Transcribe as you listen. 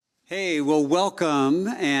Hey, well, welcome,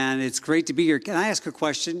 and it's great to be here. Can I ask a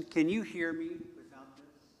question? Can you hear me without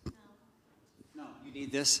this? No, you need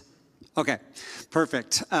this? Okay,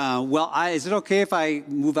 perfect. Is it okay if I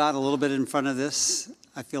move out a little bit in front of this?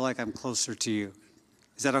 I feel like I'm closer to you.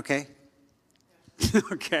 Is that okay?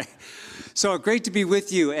 Okay. So great to be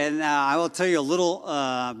with you, and I will tell you a little,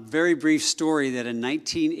 very brief story that in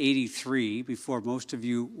 1983, before most of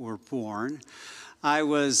you were born, I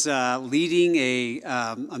was leading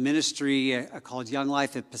a ministry called Young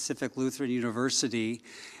Life at Pacific Lutheran University,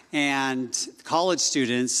 and college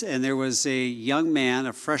students, and there was a young man,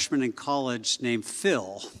 a freshman in college named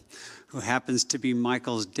Phil, who happens to be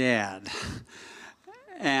Michael's dad.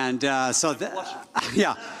 And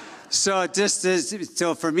yeah. So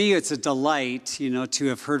for me, it's a delight, to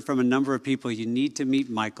have heard from a number of people. You need to meet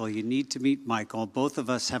Michael. You need to meet Michael. Both of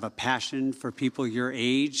us have a passion for people your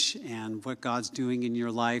age and what God's doing in your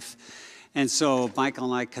life. And so Michael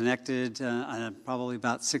and I connected probably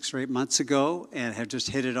about 6 or 8 months ago and have just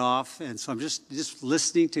hit it off. And so I'm just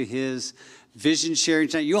listening to his vision sharing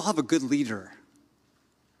tonight. You'll have a good leader.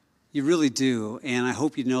 You really do. And I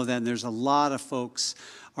hope you know that. And there's a lot of folks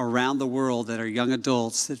around the world that are young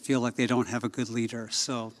adults that feel like they don't have a good leader.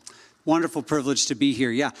 So wonderful privilege to be here.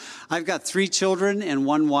 Yeah, I've got 3 children and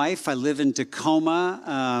 1 wife. I live in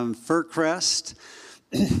Tacoma, Fircrest,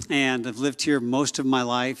 and I've lived here most of my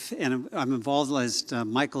life. And I'm involved, as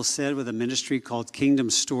Michael said, with a ministry called Kingdom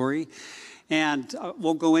Story. And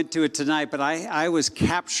we'll go into it tonight, but I was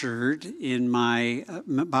captured in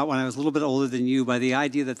about when I was a little bit older than you, by the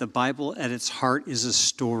idea that the Bible at its heart is a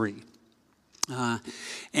story.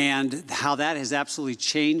 And how that has absolutely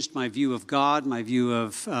changed my view of God, my view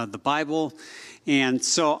of the Bible. And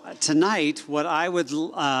so tonight, what I would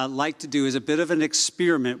like to do is a bit of an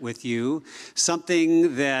experiment with you,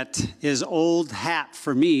 something that is old hat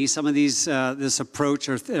for me. Some of this approach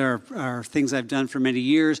are things I've done for many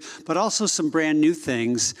years, but also some brand new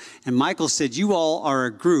things. And Michael said, you all are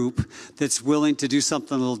a group that's willing to do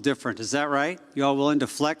something a little different. Is that right? You all willing to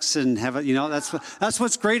flex and have it, that's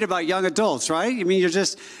what's great about young adults, right? I mean, you're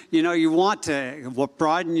just, you want to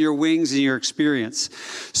broaden your wings and your experience.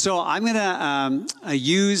 So I'm going to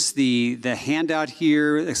use the handout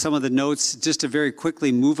here, some of the notes, just to very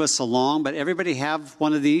quickly move us along. But everybody have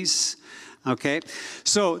one of these? Okay.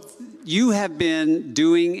 So you have been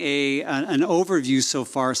doing an overview so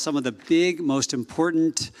far, some of the big, most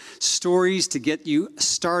important stories to get you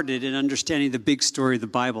started in understanding the big story of the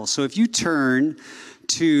Bible. So if you turn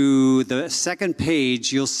to the second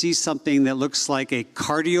page, you'll see something that looks like a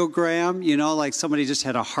cardiogram, like somebody just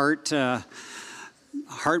had a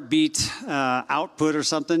heartbeat output or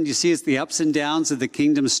something. You see, it's the ups and downs of the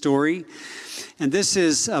kingdom story. And this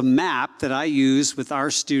is a map that I use with our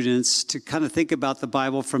students to kind of think about the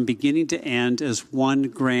Bible from beginning to end as one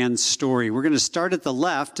grand story. We're going to start at the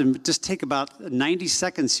left and just take about 90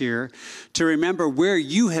 seconds here to remember where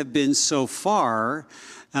you have been so far.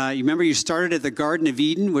 You remember you started at the Garden of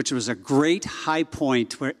Eden, which was a great high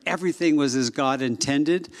point where everything was as God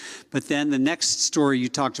intended. But then the next story you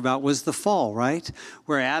talked about was the fall, right?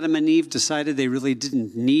 Where Adam and Eve decided they really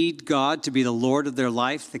didn't need God to be the Lord of their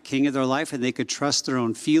life, the king of their life, and they could trust their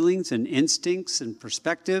own feelings and instincts and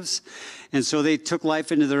perspectives. And so they took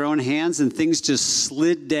life into their own hands and things just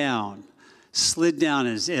slid down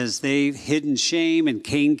as they hid in shame, and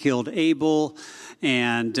Cain killed Abel,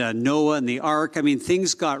 and Noah and the ark. I mean,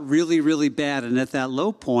 things got really, really bad. And at that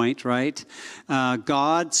low point, right,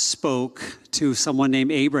 God spoke to someone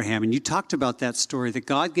named Abraham. And you talked about that story, that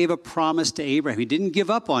God gave a promise to Abraham. He didn't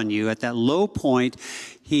give up on you. At that low point,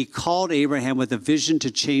 he called Abraham with a vision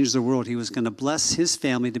to change the world. He was going to bless his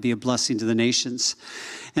family to be a blessing to the nations.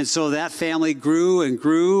 And so that family grew and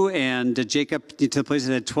grew, and Jacob to the place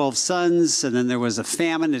that had 12 sons, and then there was a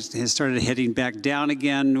famine. It started heading back down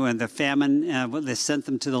again when the famine, they sent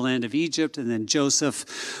them to the land of Egypt, and then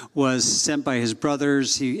Joseph was sent by his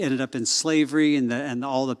brothers. He ended up in slavery, and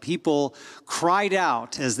all the people cried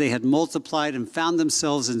out as they had multiplied and found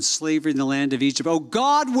themselves in slavery in the land of Egypt, "Oh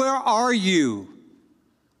God, where are you?"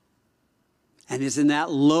 And it's in that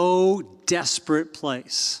low, desperate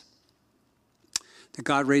place that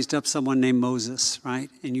God raised up someone named Moses, right?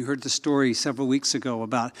 And you heard the story several weeks ago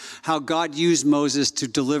about how God used Moses to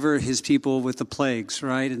deliver his people with the plagues,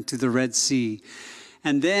 right, into the Red Sea.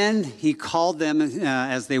 And then he called them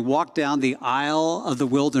as they walked down the aisle of the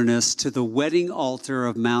wilderness to the wedding altar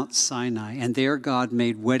of Mount Sinai. And there God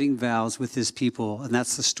made wedding vows with his people. And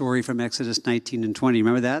that's the story from Exodus 19 and 20.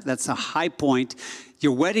 Remember that? That's a high point.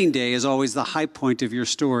 Your wedding day is always the high point of your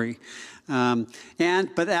story.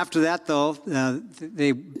 But after that, though,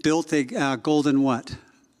 they built a golden what?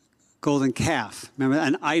 golden calf. Remember,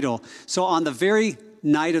 an idol. So on the very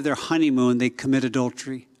night of their honeymoon, they commit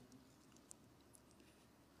adultery.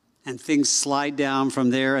 And things slide down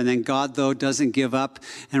from there, and then God, though, doesn't give up.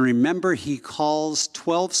 And remember, he calls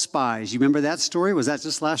 12 spies. You remember that story? Was that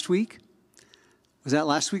just last week? Was that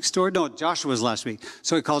last week's story? No, Joshua's last week.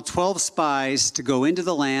 So he called 12 spies to go into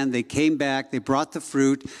the land. They came back. They brought the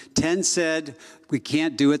fruit. 10 said, we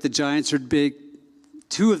can't do it. The giants are big.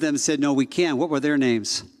 2 of them said, no, we can. What were their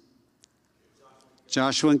names?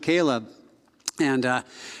 Joshua and Caleb. And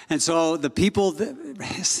so the people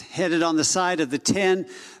headed on the side of the 10.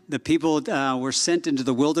 The people were sent into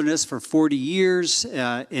the wilderness for 40 years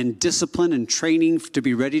in discipline and training to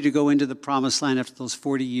be ready to go into the promised land after those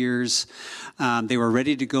 40 years. They were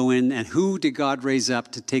ready to go in. And who did God raise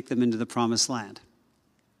up to take them into the promised land?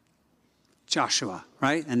 Joshua,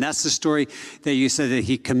 right? And that's the story that you said that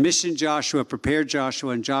he commissioned Joshua, prepared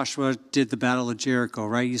Joshua, and Joshua did the Battle of Jericho,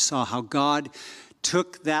 right? You saw how God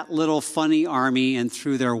took that little funny army and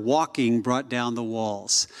through their walking brought down the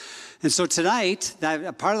walls. And so tonight,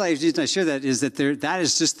 part of the reason I share that is that that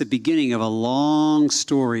is just the beginning of a long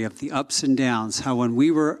story of the ups and downs, how when we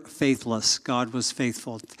were faithless, God was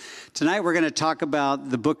faithful. Tonight we're going to talk about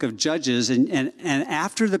the book of Judges, and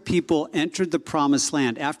after the people entered the promised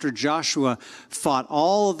land, after Joshua fought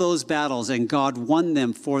all of those battles and God won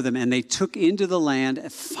them for them, and they took into the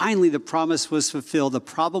land, finally the promise was fulfilled. The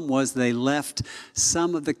problem was they left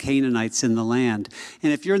some of the Canaanites in the land.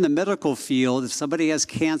 And if you're in the medical field, if somebody has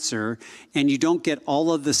cancer, and you don't get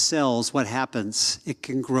all of the cells, what happens? It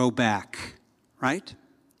can grow back, right?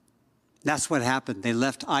 That's what happened. They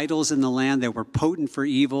left idols in the land that were potent for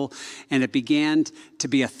evil, and it began to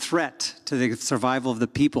be a threat to the survival of the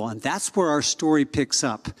people. And that's where our story picks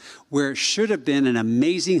up. Where it should have been an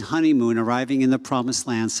amazing honeymoon arriving in the promised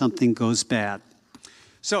land, something goes bad.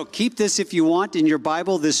 So keep this, if you want, in your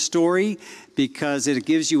Bible, this story, because it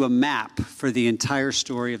gives you a map for the entire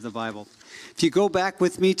story of the Bible. If you go back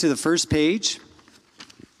with me to the first page,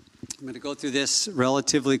 I'm going to go through this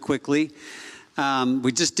relatively quickly.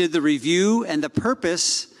 We just did the review, and the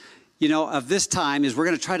purpose, of this time is we're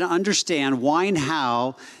going to try to understand why and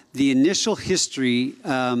how the initial history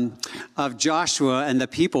of Joshua and the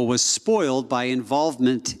people was spoiled by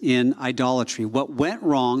involvement in idolatry. What went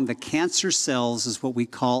wrong, the cancer cells, is what we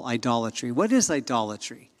call idolatry. What is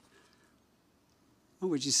idolatry? What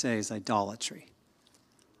would you say is idolatry?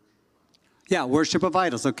 Yeah, worship of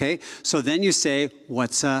idols, okay? So then you say,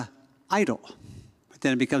 what's an idol? But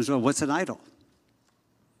then it becomes, well, what's an idol?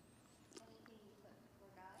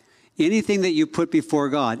 Anything that you put before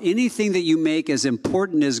God. Anything that you make as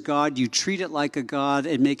important as God, you treat it like a God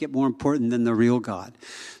and make it more important than the real God.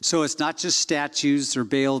 So it's not just statues or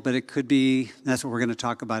Baal, but it could be, that's what we're going to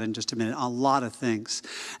talk about in just a minute, a lot of things.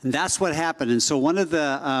 And that's what happened. And so one of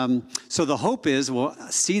the, so the hope is, we'll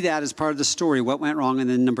see that as part of the story, what went wrong. And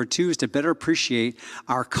then number 2 is to better appreciate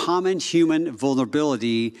our common human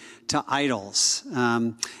vulnerability to idols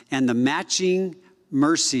and the matching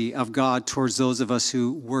mercy of God towards those of us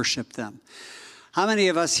who worship them. How many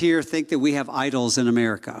of us here think that we have idols in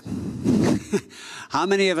America? How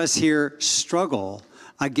many of us here struggle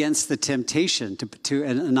against the temptation to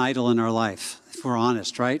an idol in our life? If we're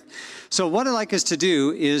honest, right? So what I'd like us to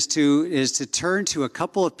do is to turn to a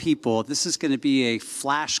couple of people. This is going to be a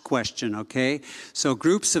flash question, okay? So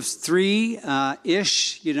groups of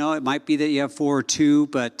 3-ish, it might be that you have 4 or 2,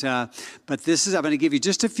 but this is, I'm going to give you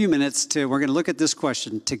just a few minutes we're going to look at this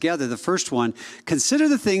question together. The first one, consider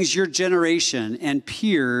the things your generation and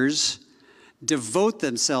peers devote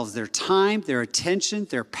themselves, their time, their attention,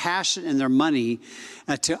 their passion, and their money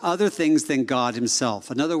to other things than God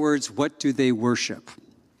himself. In other words, what do they worship?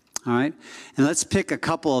 All right? And let's pick a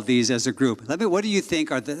couple of these as a group. What do you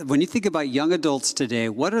think when you think about young adults today,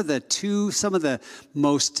 what are some of the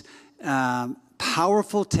most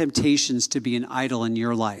powerful temptations to be an idol in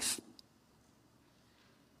your life?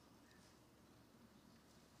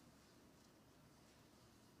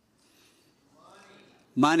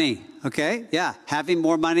 Money, okay, yeah. Having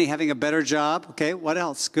more money, having a better job, okay. What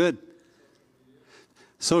else? Good.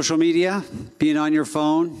 Social media, being on your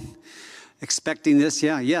phone, expecting this,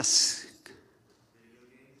 yeah, yes.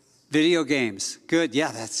 Video games, good,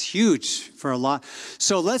 yeah, that's huge for a lot.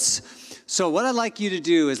 So what I'd like you to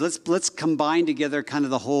do is let's combine together kind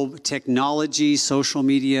of the whole technology, social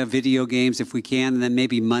media, video games if we can, and then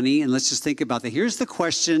maybe money, and let's just think about that. Here's the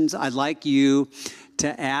questions I'd like you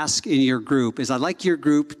to ask in your group. I'd like your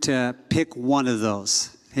group to pick one of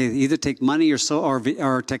those. Hey, either take money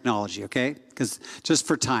or technology, okay? Because just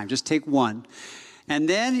for time, just take one. And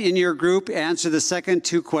then in your group, answer the second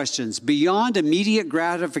 2 questions. Beyond immediate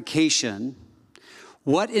gratification,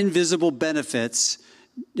 What invisible benefits,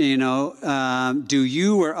 do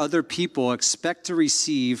you or other people expect to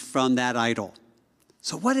receive from that idol?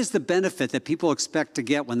 So what is the benefit that people expect to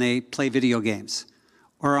get when they play video games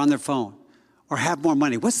or on their phone or have more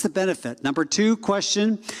money? What's the benefit? Number 2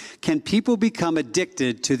 question, can people become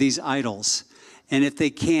addicted to these idols? And if they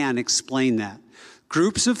can, explain that.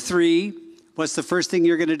 Groups of 3, what's the first thing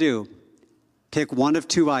you're going to do? Pick one of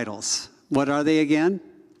 2 idols. What are they again?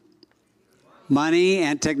 Money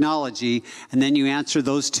and technology, and then you answer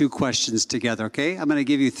those 2 questions together, okay? I'm going to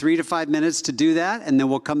give you 3 to 5 minutes to do that, and then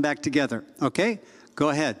we'll come back together, okay? Go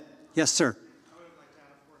ahead. Yes, sir. I would like to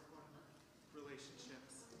add a 4th one,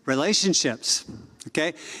 relationships. Relationships,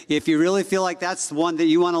 okay? If you really feel like that's the one that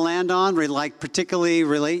you want to land on, like particularly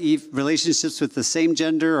relationships with the same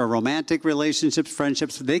gender or romantic relationships,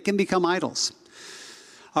 friendships, they can become idols.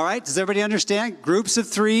 All right, does everybody understand? Groups of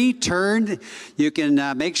 3, turn. You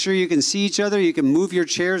can make sure you can see each other. You can move your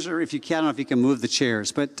chairs, or if you can, I don't know if you can move the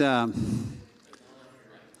chairs. But,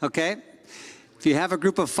 okay. If you have a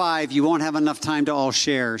group of 5, you won't have enough time to all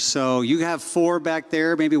share. So you have 4 back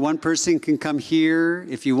there. Maybe one person can come here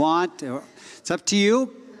if you want. It's up to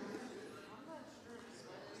you.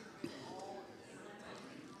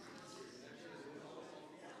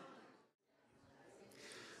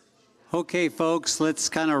 Okay, folks, let's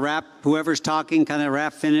kind of wrap, whoever's talking, kind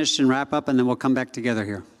of finish and wrap up, and then we'll come back together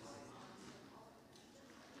here.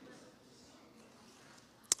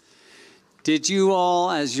 Did you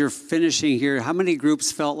all, as you're finishing here, how many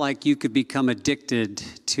groups felt like you could become addicted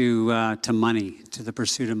to money, to the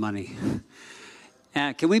pursuit of money?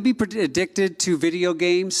 Can we be addicted to video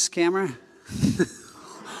games, Camera?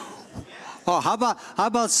 Oh, how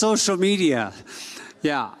about social media?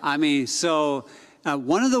 Yeah, I mean, so...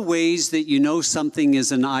 one of the ways that you know something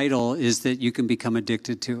is an idol is that you can become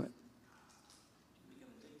addicted to it.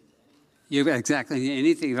 Exactly,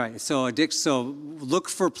 anything, right. So look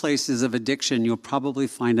for places of addiction. You'll probably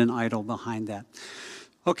find an idol behind that.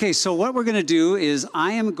 Okay, so what we're going to do is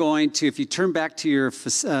I am going to, if you turn back to your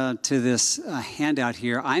to this handout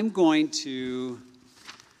here, I'm going to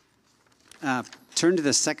turn to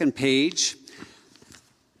the second page.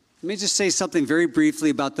 Let me just say something very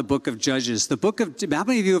briefly about the book of Judges. The book of, how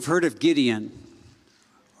many of you have heard of Gideon?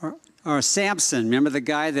 Or Samson? Remember the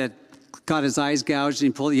guy that got his eyes gouged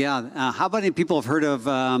and he pulled, yeah. How many people have heard of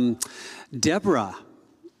Deborah?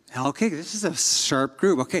 Okay, this is a sharp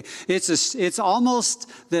group. Okay, it's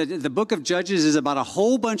almost, the book of Judges is about a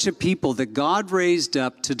whole bunch of people that God raised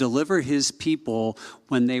up to deliver his people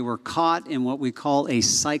when they were caught in what we call a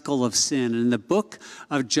cycle of sin. And in the book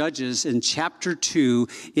of Judges, in chapter 2,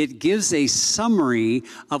 it gives a summary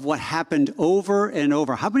of what happened over and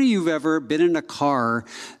over. How many of you have ever been in a car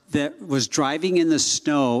that was driving in the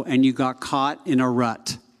snow and you got caught in a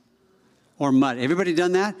rut? Or mud. Everybody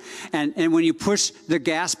done that? And when you push the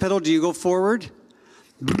gas pedal, do you go forward?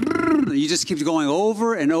 You just keep going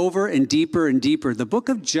over and over and deeper and deeper. The book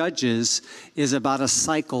of Judges is about a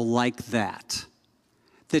cycle like that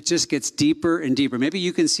just gets deeper and deeper. Maybe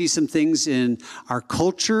you can see some things in our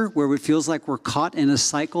culture where it feels like we're caught in a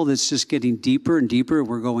cycle that's just getting deeper and deeper and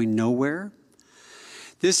we're going nowhere.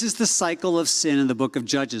 This is the cycle of sin in the book of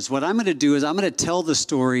Judges. What I'm going to do is I'm going to tell the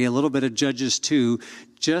story, a little bit of Judges 2,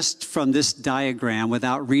 just from this diagram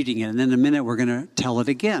without reading it. And then in a minute, we're going to tell it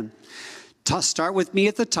again. Start with me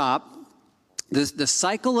at the top. The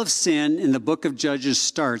cycle of sin in the book of Judges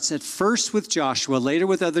starts at first with Joshua, later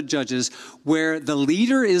with other judges, where the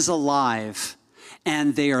leader is alive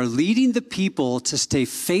and they are leading the people to stay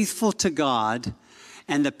faithful to God.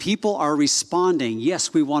 And the people are responding,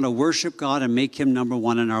 yes, we want to worship God and make him number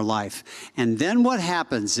one in our life. And then what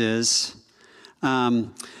happens is,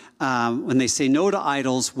 when they say no to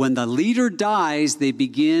idols, when the leader dies, they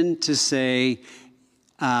begin to say,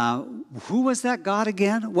 who was that God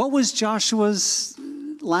again? What was Joshua's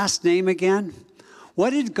last name again? What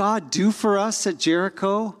did God do for us at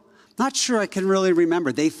Jericho? Not sure I can really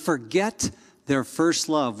remember. They forget their first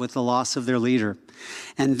love with the loss of their leader.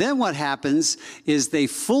 And then what happens is they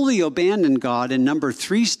fully abandon God in number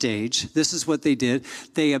 3 stage. This is what they did.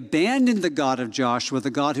 They abandoned the God of Joshua,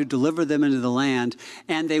 the God who delivered them into the land,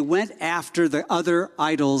 and they went after the other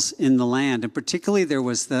idols in the land. And particularly there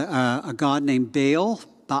was a god named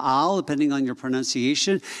Baal, depending on your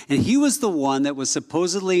pronunciation, and he was the one that was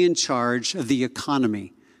supposedly in charge of the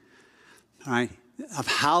economy, all right, of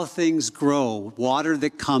how things grow, water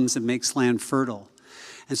that comes and makes land fertile.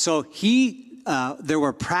 And so there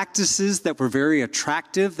were practices that were very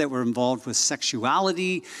attractive, that were involved with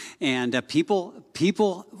sexuality, and people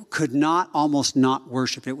could not, almost not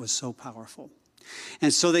worship. It was so powerful.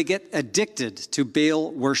 And so they get addicted to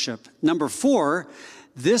Baal worship. Number 4,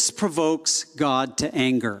 this provokes God to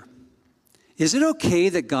anger. Is it okay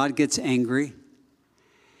that God gets angry?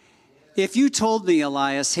 If you told me,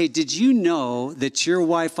 Elias, hey, did you know that your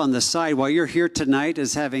wife on the side while you're here tonight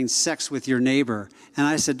is having sex with your neighbor? And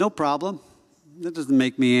I said, no problem. That doesn't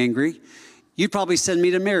make me angry. You'd probably send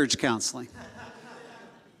me to marriage counseling.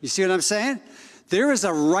 You see what I'm saying? There is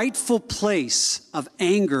a rightful place of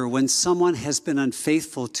anger when someone has been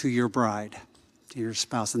unfaithful to your bride, to your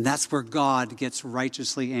spouse. And that's where God gets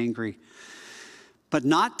righteously angry. But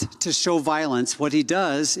not to show violence. What he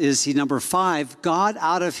does is, number 5, God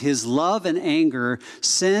out of his love and anger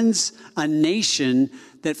sends a nation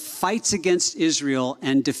that fights against Israel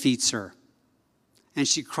and defeats her. And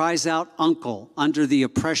she cries out, uncle, under the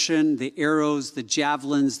oppression, the arrows, the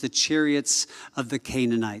javelins, the chariots of the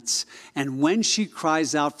Canaanites. And when she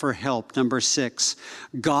cries out for help, number 6,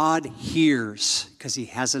 God hears because he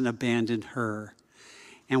hasn't abandoned her.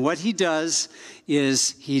 And what he does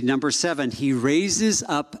is, number 7, he raises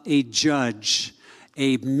up a judge,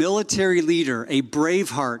 a military leader, a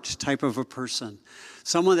Braveheart type of a person.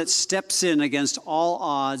 Someone that steps in against all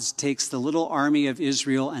odds, takes the little army of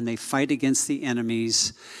Israel, and they fight against the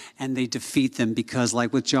enemies, and they defeat them because,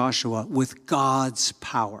 like with Joshua, with God's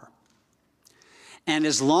power. And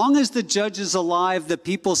as long as the judge is alive, the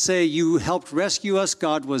people say, you helped rescue us,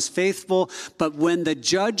 God was faithful. But when the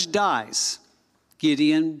judge dies,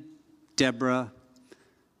 Gideon, Deborah,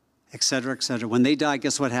 etc., when they die,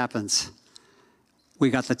 guess what happens? We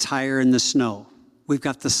got the tire in the snow. We've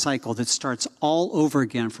got the cycle that starts all over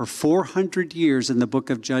again for 400 years in the book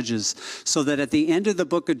of Judges, so that at the end of the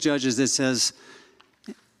book of Judges, it says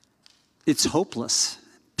it's hopeless.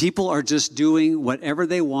 People are just doing whatever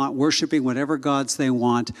they want, worshiping whatever gods they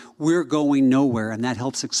want. We're going nowhere, and that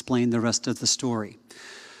helps explain the rest of the story.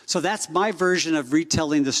 So that's my version of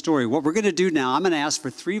retelling the story. What we're going to do now, I'm going to ask for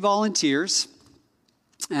 3 volunteers.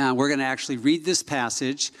 We're going to actually read this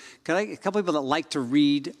passage. A couple people that like to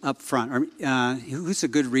read up front. Who's a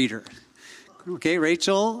good reader? Okay,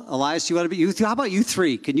 Rachel, Elias, you want to be? How about you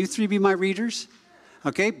 3? Can you 3 be my readers?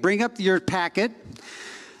 Okay, bring up your packet.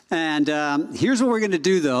 And here's what we're going to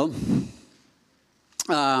do, though.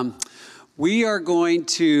 We are going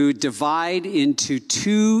to divide into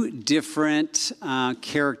 2 different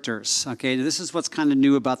characters. Okay, this is what's kind of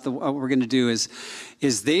new about what we're going to do is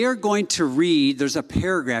they are going to read. There's a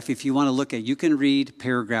paragraph if you want to look at. You can read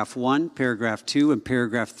paragraph 1, paragraph 2, and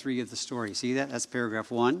paragraph 3 of the story. See that? That's paragraph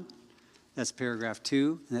 1. That's paragraph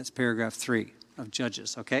 2, and that's paragraph 3 of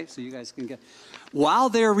Judges. Okay, so you guys can get. While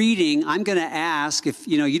they're reading, I'm going to ask if,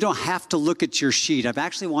 you don't have to look at your sheet. I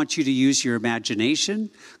actually want you to use your imagination,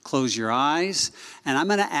 close your eyes, and I'm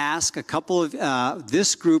going to ask a couple of,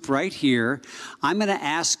 this group right here, I'm going to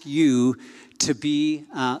ask you to be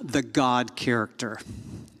the God character.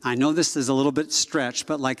 I know this is a little bit stretched,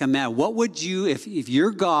 but like I'm at, what would you, if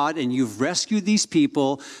you're God and you've rescued these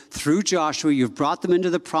people through Joshua, you've brought them into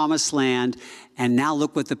the promised land, and now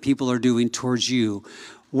look what the people are doing towards you.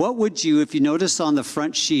 What would you, if you notice on the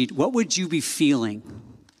front sheet, what would you be feeling?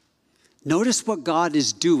 Notice what God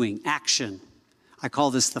is doing, action. I call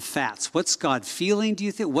this the FATS. What's God feeling, do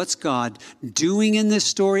you think? What's God doing in this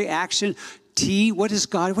story, action? T, what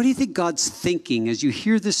do you think God's thinking as you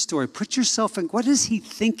hear this story? Put yourself in, what is he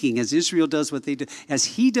thinking as Israel does what they do, as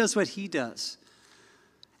he does what he does?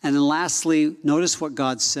 And then lastly, notice what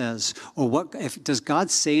God says. Or does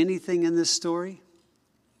God say anything in this story?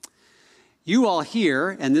 You all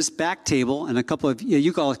here, and this back table, and a couple of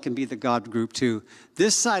you all can be the God group too.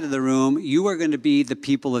 This side of the room, you are going to be the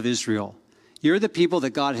people of Israel. You're the people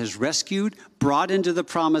that God has rescued, brought into the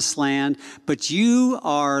promised land, but you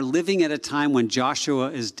are living at a time when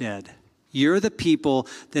Joshua is dead. You're the people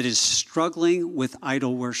that is struggling with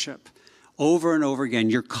idol worship over and over again.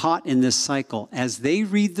 You're caught in this cycle. As they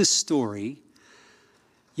read the story,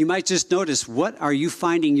 you might just notice, what are you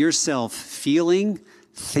finding yourself feeling,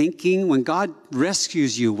 thinking? When God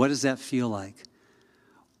rescues you, what does that feel like?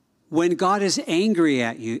 When God is angry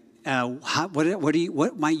at you,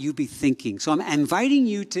 what might you be thinking? So I'm inviting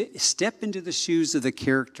you to step into the shoes of the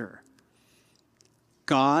character,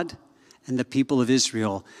 God and the people of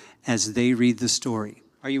Israel, as they read the story.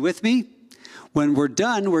 Are you with me? When we're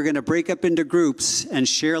done, we're going to break up into groups and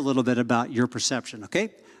share a little bit about your perception,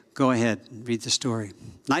 okay? Go ahead and read the story.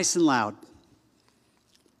 Nice and loud.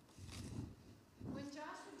 When Joshua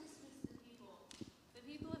dismissed the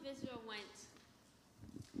people of Israel went,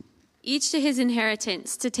 each to his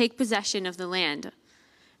inheritance, to take possession of the land.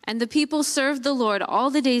 And the people served the Lord all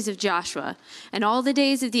the days of Joshua, and all the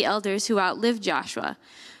days of the elders who outlived Joshua.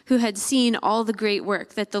 who had seen all the great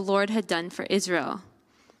work that the Lord had done for Israel.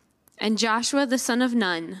 And Joshua the son of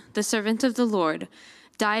Nun, the servant of the Lord,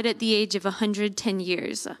 died at the age of 110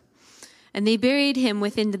 years. And they buried him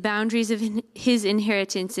within the boundaries of his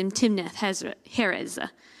inheritance in Timnath-Heres,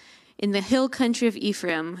 in the hill country of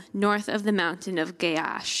Ephraim, north of the mountain of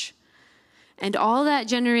Gaash. And all that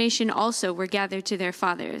generation also were gathered to their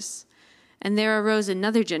fathers. And there arose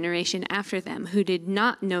another generation after them who did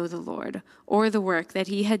not know the Lord or the work that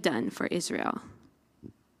he had done for Israel.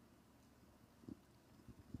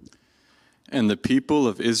 And the people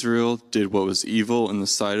of Israel did what was evil in the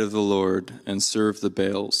sight of the Lord and served the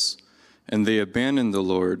Baals. And they abandoned the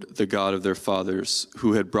Lord, the God of their fathers,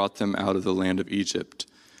 who had brought them out of the land of Egypt.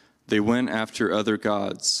 They went after other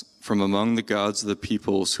gods from among the gods of the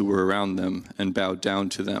peoples who were around them and bowed down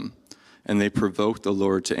to them. And they provoked the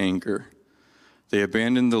Lord to anger. They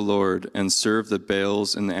abandoned the Lord and served the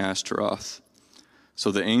Baals and the Ashtaroth.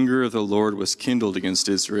 So the anger of the Lord was kindled against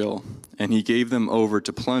Israel, and he gave them over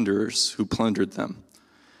to plunderers who plundered them.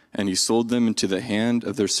 And he sold them into the hand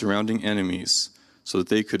of their surrounding enemies, so that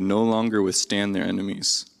they could no longer withstand their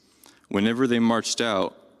enemies. Whenever they marched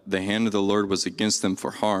out, the hand of the Lord was against them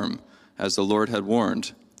for harm, as the Lord had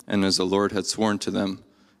warned, and as the Lord had sworn to them,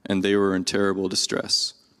 and they were in terrible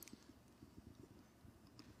distress.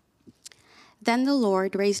 Then the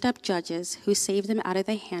Lord raised up judges who saved them out of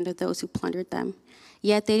the hand of those who plundered them.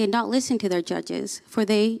 Yet they did not listen to their judges, for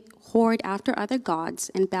they whored after other gods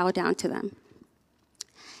and bowed down to them.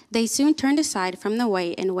 They soon turned aside from the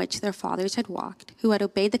way in which their fathers had walked, who had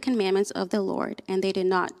obeyed the commandments of the Lord, and they did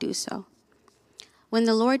not do so. When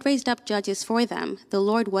the Lord raised up judges for them, the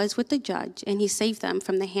Lord was with the judge, and he saved them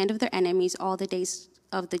from the hand of their enemies all the days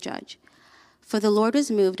of the judge. For the Lord was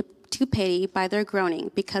moved to pity by their groaning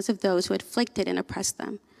because of those who afflicted and oppressed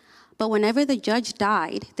them. But whenever the judge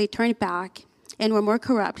died, they turned back and were more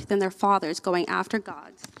corrupt than their fathers, going after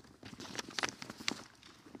gods,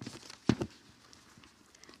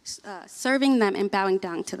 serving them and bowing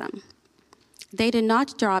down to them. They did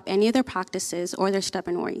not drop any of their practices or their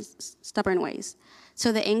stubborn ways.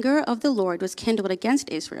 So the anger of the Lord was kindled against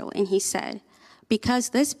Israel, and he said, because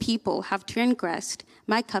this people have transgressed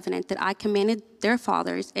my covenant that I commanded their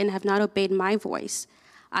fathers and have not obeyed my voice,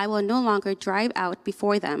 I will no longer drive out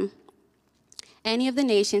before them any of the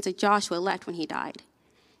nations that Joshua left when he died,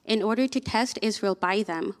 in order to test Israel by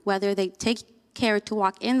them, whether they take care to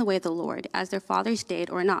walk in the way of the Lord, as their fathers did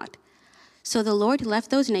or not. So the Lord left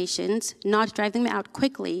those nations, not driving them out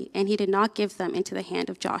quickly, and he did not give them into the hand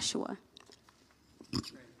of Joshua.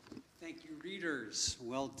 Thank you, readers.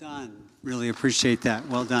 Well done. Really appreciate that.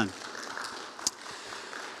 Well done.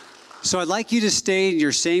 So I'd like you to stay in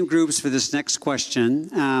your same groups for this next question.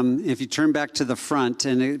 If you turn back to the front,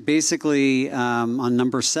 and it basically on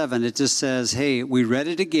number 7, it just says, hey, we read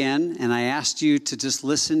it again, and I asked you to just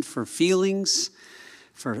listen for feelings,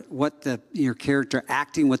 for what your character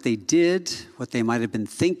acting, what they did, what they might have been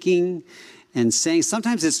thinking and saying.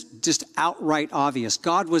 Sometimes it's just outright obvious.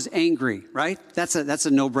 God was angry, right? That's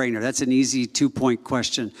a no-brainer. That's an easy 2-point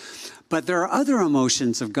question. But there are other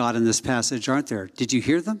emotions of God in this passage, aren't there? Did you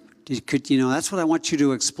hear them? That's what I want you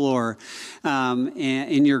to explore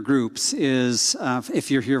in your groups is if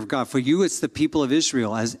you're here of God. For you, it's the people of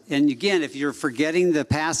Israel. And again, if you're forgetting the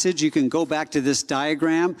passage, you can go back to this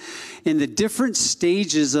diagram. In the different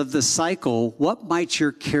stages of the cycle, what might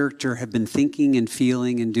your character have been thinking and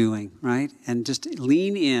feeling and doing, right? And just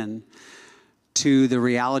lean in to the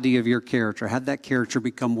reality of your character. Have that character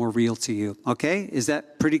become more real to you. Okay? Is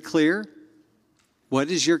that pretty clear? What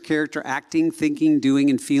is your character acting, thinking, doing,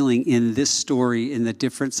 and feeling in this story in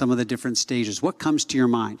some of the different stages? What comes to your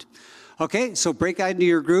mind? Okay, so break out into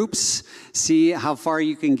your groups. See how far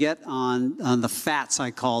you can get on the fats,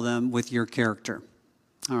 I call them, with your character.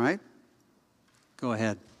 All right? Go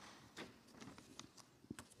ahead.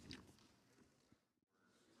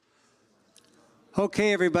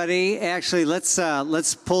 Okay, everybody. Actually,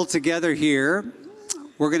 let's pull together here.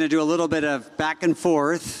 We're going to do a little bit of back and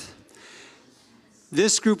forth.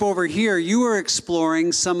 This group over here, you are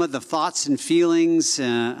exploring some of the thoughts and feelings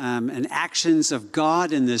and actions of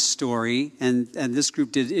God in this story, and this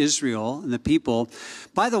group did Israel and the people.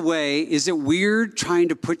 By the way, is it weird trying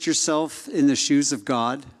to put yourself in the shoes of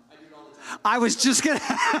God? I was just gonna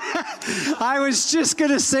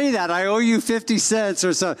say that. I owe you 50 cents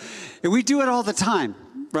or so. We do it all the time,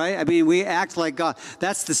 right? I mean, we act like God.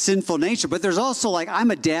 That's the sinful nature. But there's also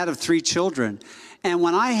I'm a dad of 3 children. And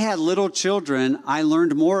when I had little children, I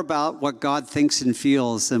learned more about what God thinks and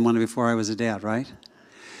feels than before I was a dad, right?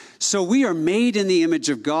 So we are made in the image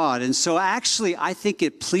of God. And so actually, I think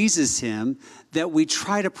it pleases him that we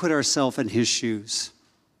try to put ourselves in his shoes.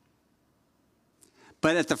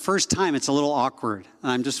 But at the first time, it's a little awkward.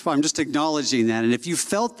 I'm just acknowledging that. And if you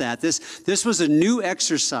felt that, this was a new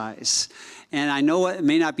exercise. And I know it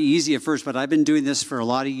may not be easy at first, but I've been doing this for a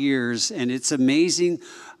lot of years, and it's amazing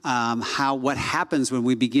what happens when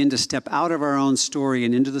we begin to step out of our own story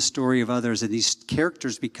and into the story of others, and these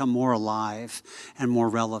characters become more alive and more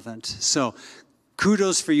relevant. So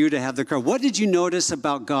kudos for you to have the courage. What did you notice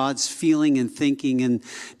about God's feeling and thinking and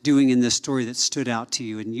doing in this story that stood out to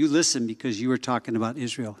you? And you listened because you were talking about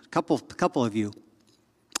Israel. A couple of you.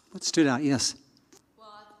 What stood out? Yes.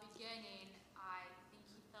 Well, at the beginning, I think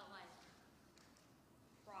he felt like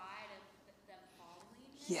pride of them following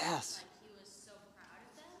him. Yes. Like he was so proud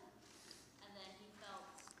of them. And then he felt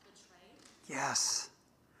betrayed. Yes.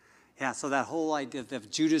 Yeah, so that whole idea of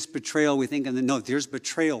Judas' betrayal, we think, no, there's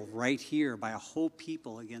betrayal right here by a whole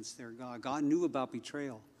people against their God. God knew about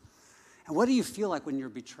betrayal. And what do you feel like when you're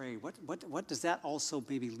betrayed? What does that also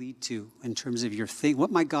maybe lead to in terms of your think? What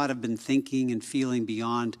might God have been thinking and feeling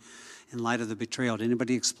beyond in light of the betrayal? Did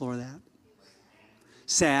anybody explore that?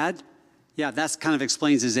 Sad? Yeah, that kind of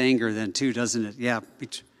explains his anger then too, doesn't it? Yeah,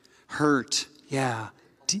 hurt. Yeah.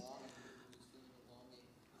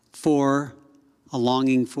 A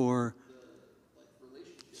longing for.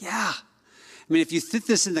 Yeah. I mean, if you fit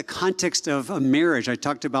this in the context of a marriage, I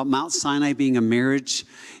talked about Mount Sinai being a marriage.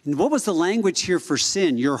 And what was the language here for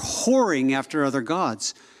sin? You're whoring after other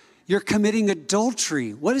gods. You're committing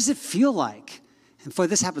adultery. What does it feel like? And boy,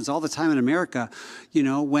 this happens all the time in America. You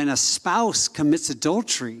know, when a spouse commits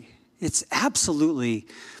adultery, it's absolutely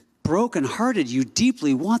brokenhearted. You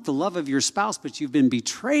deeply want the love of your spouse, but you've been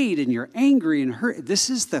betrayed and you're angry and hurt. This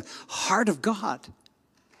is the heart of God.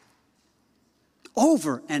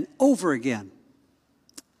 Over and over again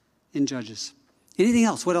in Judges. Anything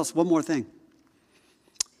else? What else? One more thing.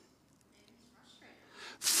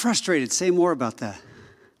 Frustrated. Say more about that.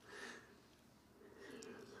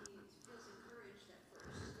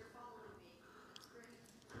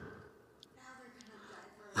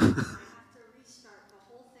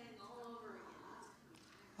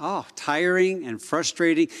 Oh, tiring and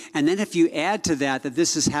frustrating. And then if you add to that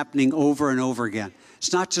this is happening over and over again.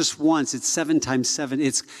 It's not just once, it's 7 times 7.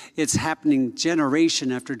 It's happening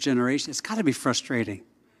generation after generation. It's got to be frustrating.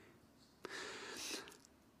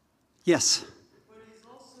 Yes? But he's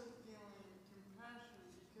also feeling compassion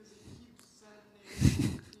because he keeps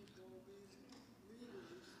sending people, these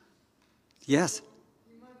leaders. Yes.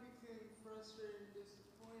 He might be feeling frustrated and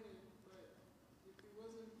disappointed, but if he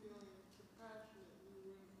wasn't feeling compassionate, he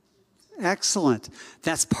wouldn't keep sending. Excellent.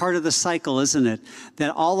 That's part of the cycle, isn't it? That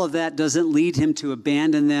all of that doesn't lead him to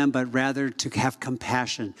abandon them, but rather to have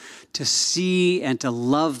compassion, to see and to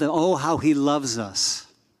love them. Oh, how he loves us.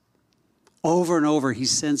 Over and over, he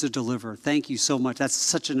sends a deliverer. Thank you so much. That's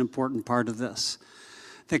such an important part of this.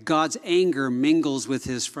 That God's anger mingles with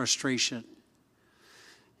his frustration.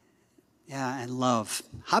 Yeah, and love.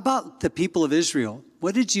 How about the people of Israel?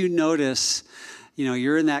 What did you notice? You know,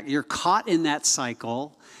 you're caught in that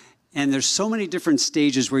cycle. And there's so many different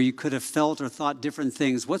stages where you could have felt or thought different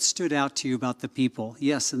things. What stood out to you about the people?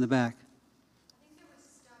 Yes, in the back. I think they were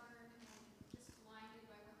stubborn and just blinded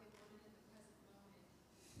by what they wanted in the present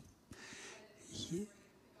moment.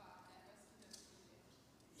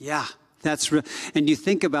 Yeah, that's real. And you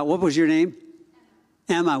think about, what was your name?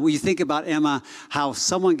 Emma. Well, you think about Emma, how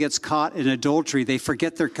someone gets caught in adultery, they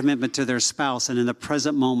forget their commitment to their spouse, and in the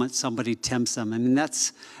present moment, somebody tempts them. I mean,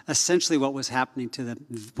 that's essentially what was happening to them.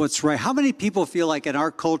 What's right. How many people feel like in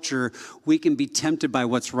our culture, we can be tempted by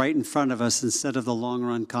what's right in front of us instead of the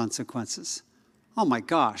long-run consequences? Oh, my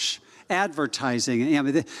gosh. Advertising. I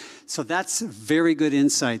mean, so that's very good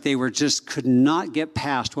insight. They could not get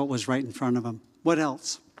past what was right in front of them. What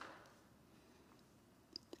else?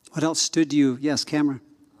 What else stood you? Yes, Cameron.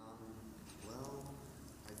 Well,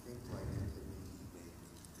 I think like it could be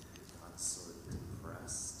maybe got sort of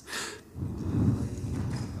impressed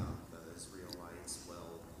the Israelites.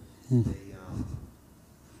 Well, they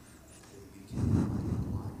became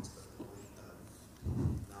blind to the point of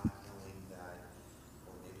not knowing that,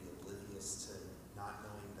 or maybe oblivious to not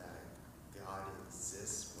knowing that God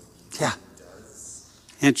exists when He Yeah. does.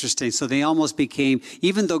 Interesting. So they almost became,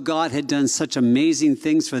 even though God had done such amazing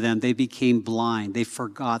things for them, they became blind. They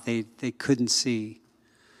forgot. They couldn't see.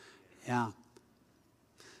 Yeah.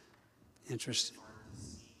 Interesting.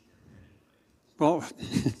 Well,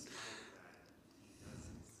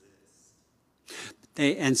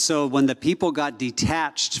 and so when the people got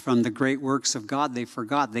detached from the great works of God, they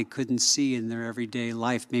forgot they couldn't see in their everyday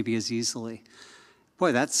life maybe as easily.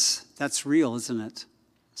 Boy, that's real, isn't it?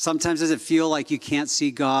 Sometimes does it feel like you can't see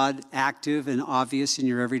God active and obvious in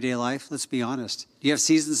your everyday life? Let's be honest. Do you have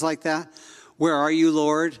seasons like that Where are you,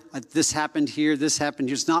 Lord? This happened here, this happened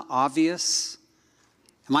here. It's not obvious.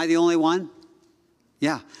 Am I the only one?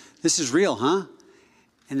 Yeah, this is real, huh?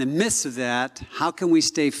 In the midst of that, how can we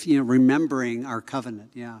stay, remembering our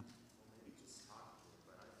covenant? Yeah.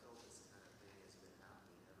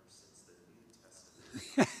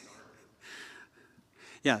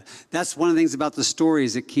 Yeah, that's one of the things about the story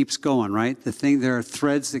is it keeps going, right? There are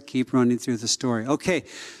threads that keep running through the story. Okay,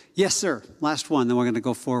 yes, sir. Last one, then we're going to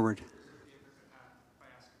go forward.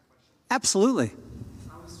 Absolutely.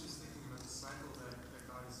 I was just thinking about the cycle that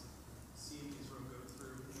God is seeing Israel go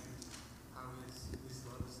through and how his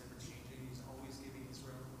love is never changing. He's always giving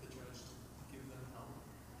Israel a judge to give them help.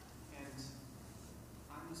 And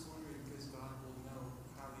I'm just wondering, because God will know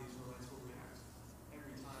how the Israelites will react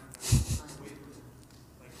every time they turn away from him.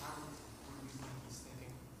 Like, how would you think he's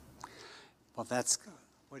thinking? Well,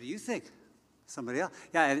 what do you think? Somebody else?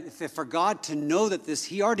 Yeah, if for God to know that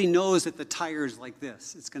he already knows that the tire is like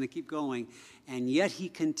this. It's going to keep going. And yet he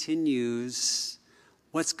continues.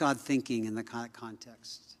 What's God thinking in the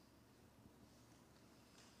context?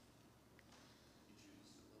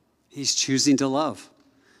 He's choosing to love.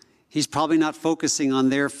 He's probably not focusing on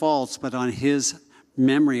their faults, but on his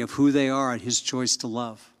memory of who they are and his choice to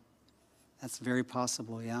love. That's very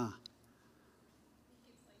possible, yeah.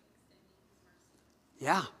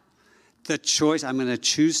 Yeah. The choice, I'm going to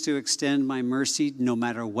choose to extend my mercy no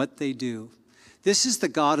matter what they do. This is the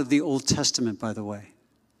God of the Old Testament, by the way.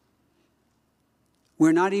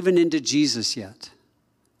 We're not even into Jesus yet.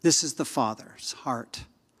 This is the Father's heart.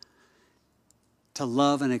 To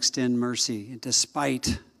love and extend mercy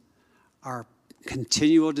despite our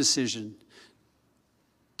continual decision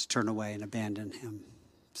to turn away and abandon him.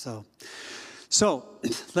 So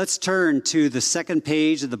let's turn to the second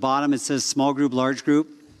page at the bottom. It says small group, large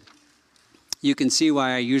group. You can see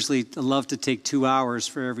why I usually love to take 2 hours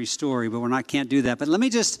for every story, but can't do that. But let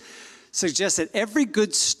me just suggest that every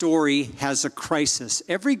good story has a crisis.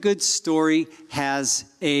 Every good story has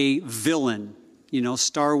a villain.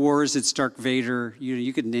 Star Wars, it's Darth Vader.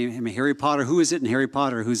 You could name him Harry Potter. Who is it in Harry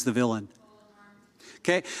Potter? Who's the villain?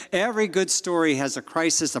 Okay, every good story has a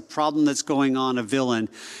crisis, a problem that's going on, a villain.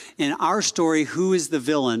 In our story, who is the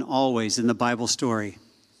villain always in the Bible story?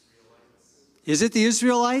 Is it the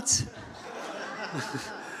Israelites?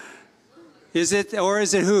 Is it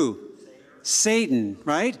who? Satan,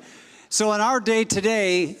 right? So in our day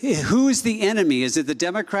today, who is the enemy? Is it the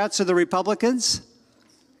Democrats or the Republicans?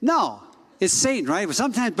 No, it's Satan, right?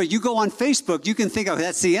 But you go on Facebook, you can think,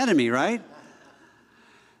 that's the enemy, right?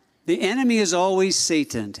 The enemy is always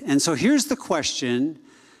Satan. And so here's the question.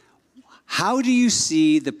 How do you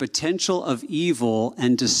see the potential of evil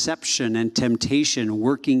and deception and temptation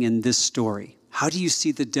working in this story? How do you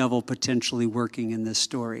see the devil potentially working in this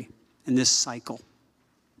story, in this cycle?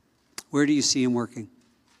 Where do you see him working?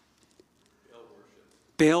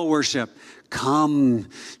 Baal worship. Come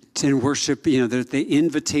and worship, the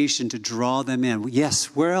invitation to draw them in.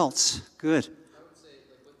 Yes, where else? Good. I would say,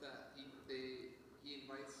 with that, he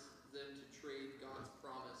invites them to trade God's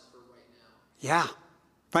promise for right now. Yeah.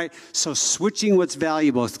 Right? So switching what's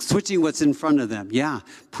valuable, switching what's in front of them. Yeah.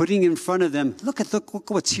 Putting in front of them, look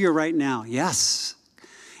what's here right now. Yes.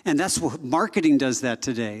 And that's what marketing does that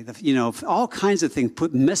today. All kinds of things.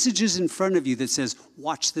 Put messages in front of you that says,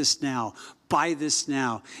 watch this now, buy this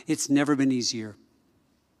now. It's never been easier.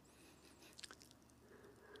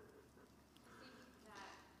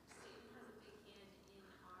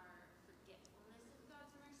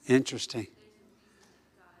 Interesting.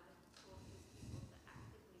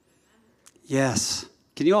 Yes.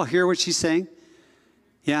 Can you all hear what she's saying?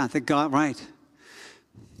 Yeah, right.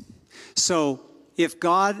 So if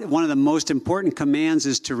God, one of the most important commands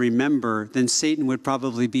is to remember, then Satan would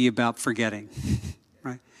probably be about forgetting,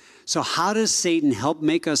 right? So how does Satan help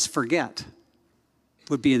make us forget?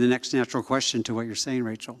 Would be the next natural question to what you're saying,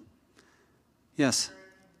 Rachel. Yes.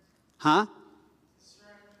 Huh?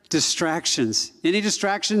 Distractions. Any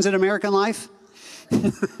distractions in American life?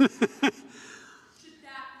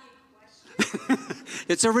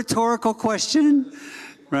 It's a rhetorical question,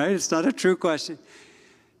 right? It's not a true question.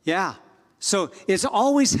 Yeah. So it's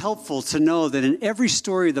always helpful to know that in every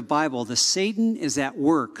story of the Bible, the Satan is at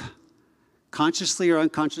work, consciously or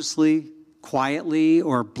unconsciously, quietly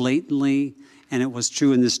or blatantly, and it was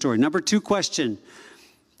true in this story. Number 2 question.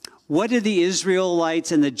 What did the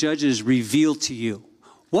Israelites and the judges reveal to you?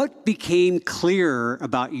 What became clearer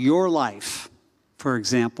about your life, for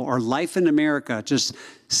example, or life in America, just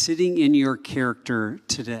sitting in your character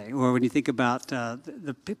today? Or when you think about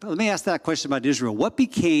the people, let me ask that question about Israel. What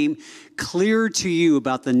became clear to you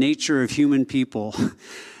about the nature of human people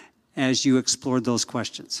as you explored those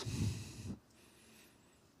questions?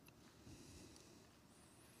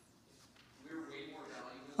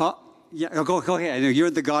 Yeah, go ahead. I know you're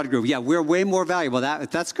in the God group. Yeah, we're way more valuable.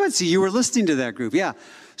 That's good. See, you were listening to that group. Yeah.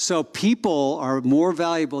 So people are more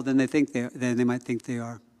valuable than they might think they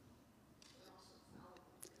are.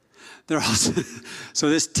 They're also so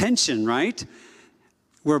this tension, right?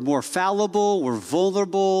 We're more fallible, we're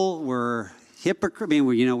vulnerable, we're hypocrite. I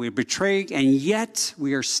mean, we betray, and yet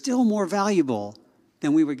we are still more valuable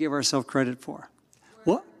than we would give ourselves credit for.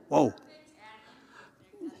 What? Whoa.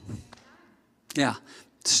 Yeah.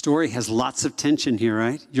 The story has lots of tension here,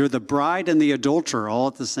 right? You're the bride and the adulterer all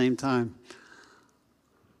at the same time.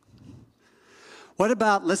 What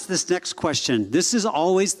about, this next question. This is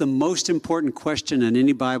always the most important question in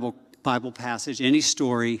any Bible passage, any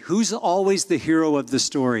story. Who's always the hero of the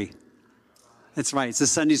story? That's right. It's a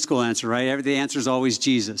Sunday school answer, right? The answer is always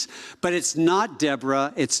Jesus. But it's not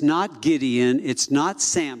Deborah. It's not Gideon. It's not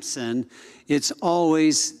Samson. It's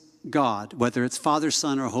always God, whether it's Father,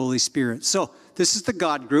 Son, or Holy Spirit. So this is the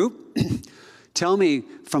God group. Tell me,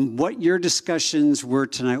 from what your discussions were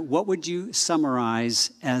tonight, what would you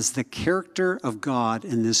summarize as the character of God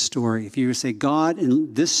in this story? If you were to say, God,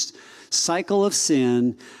 in this cycle of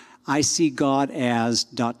sin, I see God as ...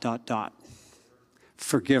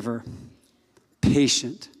 Forgiver,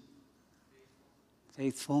 patient,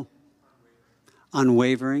 faithful,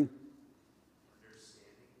 unwavering,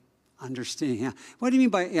 understanding. Yeah. What do you mean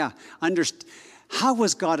by, how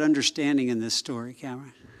was God understanding in this story,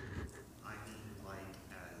 Cameron? I mean, like,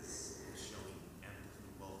 as showing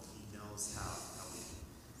empathy. Well, he knows how we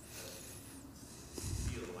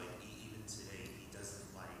feel. Like, even today, he doesn't,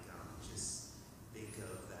 like, just think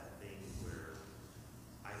of that thing where,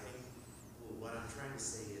 I think, well, what I'm trying to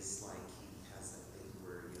say is, like, he has that thing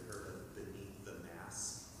where you heard of beneath the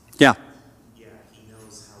mask. Yeah. Yeah, he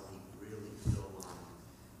knows how we really feel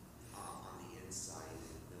on the inside,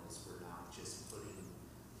 and knows we're not just putting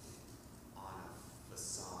on a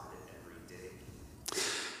facade every day.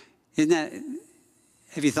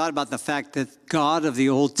 Have you thought about the fact that God of the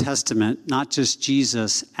Old Testament, not just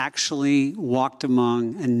Jesus, actually walked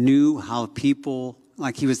among and knew how people,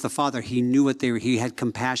 like he was the Father, he knew what they were, he had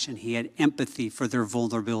compassion, he had empathy for their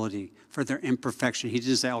vulnerability, for their imperfection. He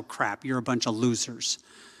didn't say, oh crap, you're a bunch of losers.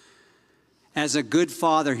 As a good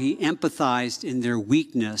father, he empathized in their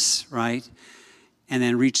weakness, right? And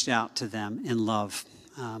then reached out to them in love.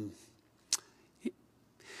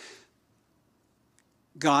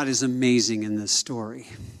 God is amazing in this story.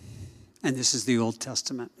 And this is the Old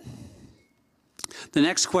Testament. The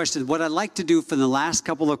next question, what I'd like to do for the last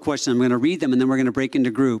couple of questions, I'm going to read them and then we're going to break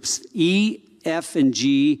into groups. E, F, and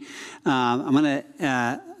G, I'm going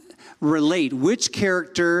to relate. Which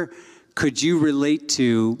character could you relate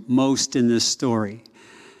to most in this story?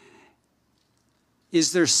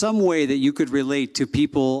 Is there some way that you could relate to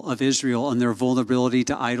people of Israel and their vulnerability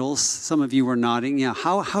to idols? Some of you were nodding. Yeah,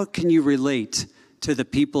 how can you relate to the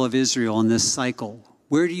people of Israel in this cycle?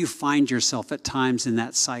 Where do you find yourself at times in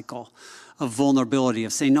that cycle of vulnerability,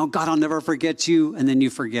 of saying, no, God, I'll never forget you, and then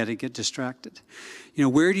you forget it, get distracted?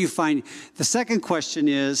 Where do you find... The second question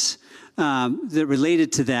is, that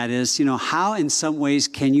related to that is, how in some ways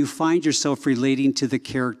can you find yourself relating to the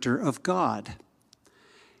character of God?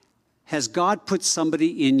 Has God put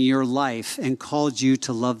somebody in your life and called you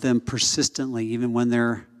to love them persistently, even when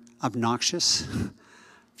they're obnoxious,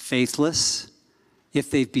 faithless, if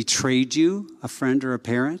they've betrayed you, a friend or a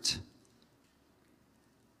parent?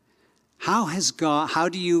 How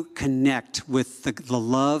do you connect with the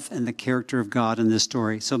love and the character of God in this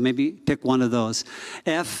story? So maybe pick one of those.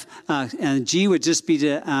 F and G would just be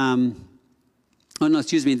to,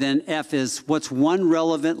 then F is, what's one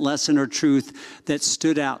relevant lesson or truth that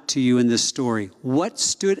stood out to you in this story? What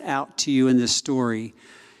stood out to you in this story,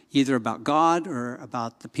 either about God or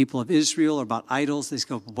about the people of Israel or about idols? They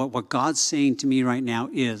go, what God's saying to me right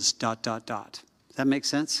now is ... Does that make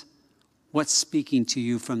sense? What's speaking to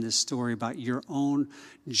you from this story about your own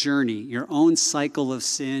journey, your own cycle of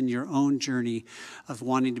sin, your own journey of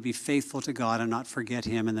wanting to be faithful to God and not forget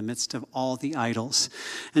him in the midst of all the idols?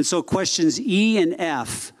 And so questions E and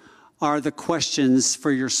F are the questions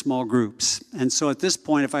for your small groups. And so at this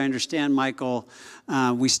point, if I understand, Michael,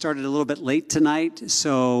 we started a little bit late tonight,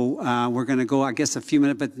 so we're going to go, I guess, a few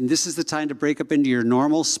minutes, but this is the time to break up into your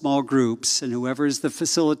normal small groups, and whoever is the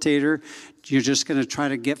facilitator, you're just going to try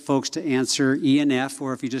to get folks to answer E and F,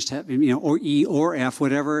 or if you just have, or E or F,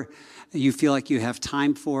 whatever you feel like you have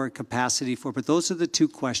time for, capacity for. But those are the two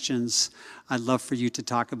questions I'd love for you to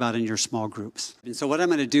talk about in your small groups. And so what I'm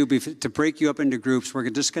going to do to break you up into groups, we're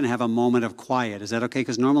just going to have a moment of quiet. Is that okay?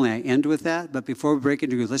 Because normally I end with that. But before we break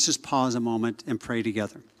into groups, let's just pause a moment and pray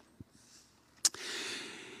together.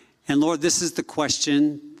 And Lord, this is the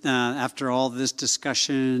question after all this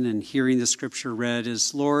discussion and hearing the scripture read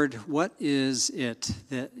is, Lord, what is it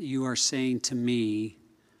that you are saying to me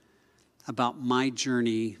about my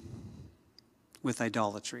journey with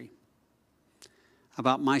idolatry,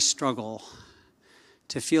 about my struggle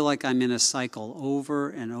to feel like I'm in a cycle over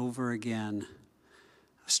and over again,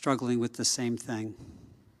 struggling with the same thing?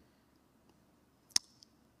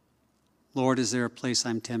 Lord, is there a place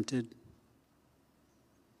I'm tempted?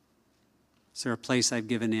 Is there a place I've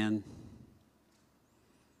given in?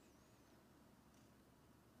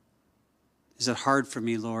 Is it hard for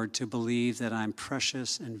me, Lord, to believe that I'm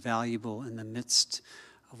precious and valuable in the midst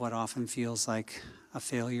of what often feels like a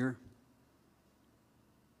failure?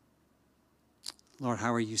 Lord,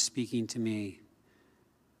 how are you speaking to me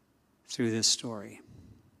through this story?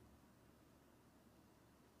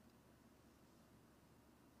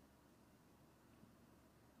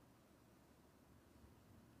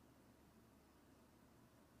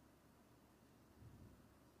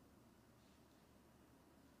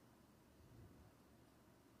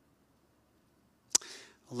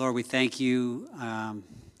 Lord, we thank you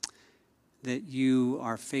that you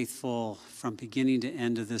are faithful from beginning to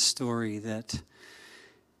end of this story, that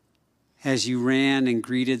as you ran and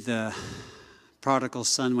greeted the prodigal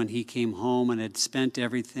son when he came home and had spent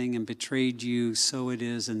everything and betrayed you, so it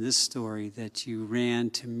is in this story that you ran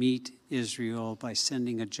to meet Israel by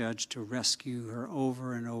sending a judge to rescue her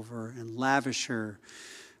over and over and lavish her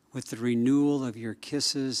with the renewal of your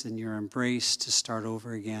kisses and your embrace to start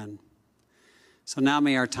over again. So now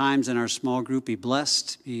may our times in our small group be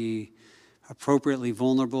blessed, be appropriately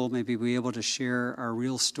vulnerable, maybe be able to share our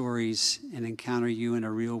real stories and encounter you in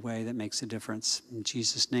a real way that makes a difference. In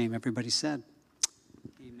Jesus' name, everybody said.